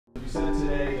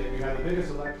had the biggest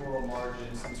electoral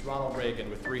margin since Ronald Reagan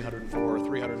with 304 or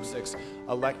 306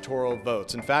 electoral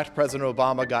votes. In fact, President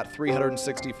Obama got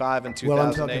 365 in 2008. Well,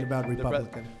 I'm talking about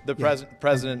Republican.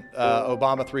 President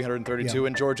Obama 332,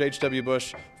 and George H.W.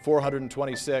 Bush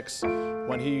 426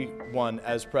 when he won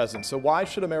as president. So why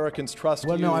should Americans trust you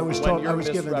when you're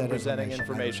misrepresenting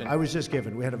information? I was just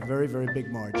given. We had a very, very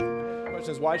big margin. The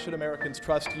question is, why should Americans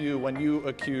trust you when you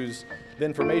accuse the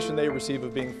information they receive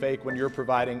of being fake when you're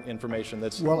providing information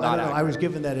that's not accurate? I was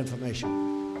given that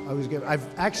information.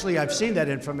 I've seen that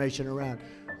information around,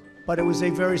 but it was a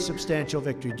very substantial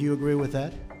victory. Do you agree with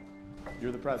that?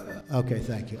 You're the president. Okay,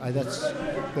 thank you. That's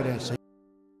a good answer.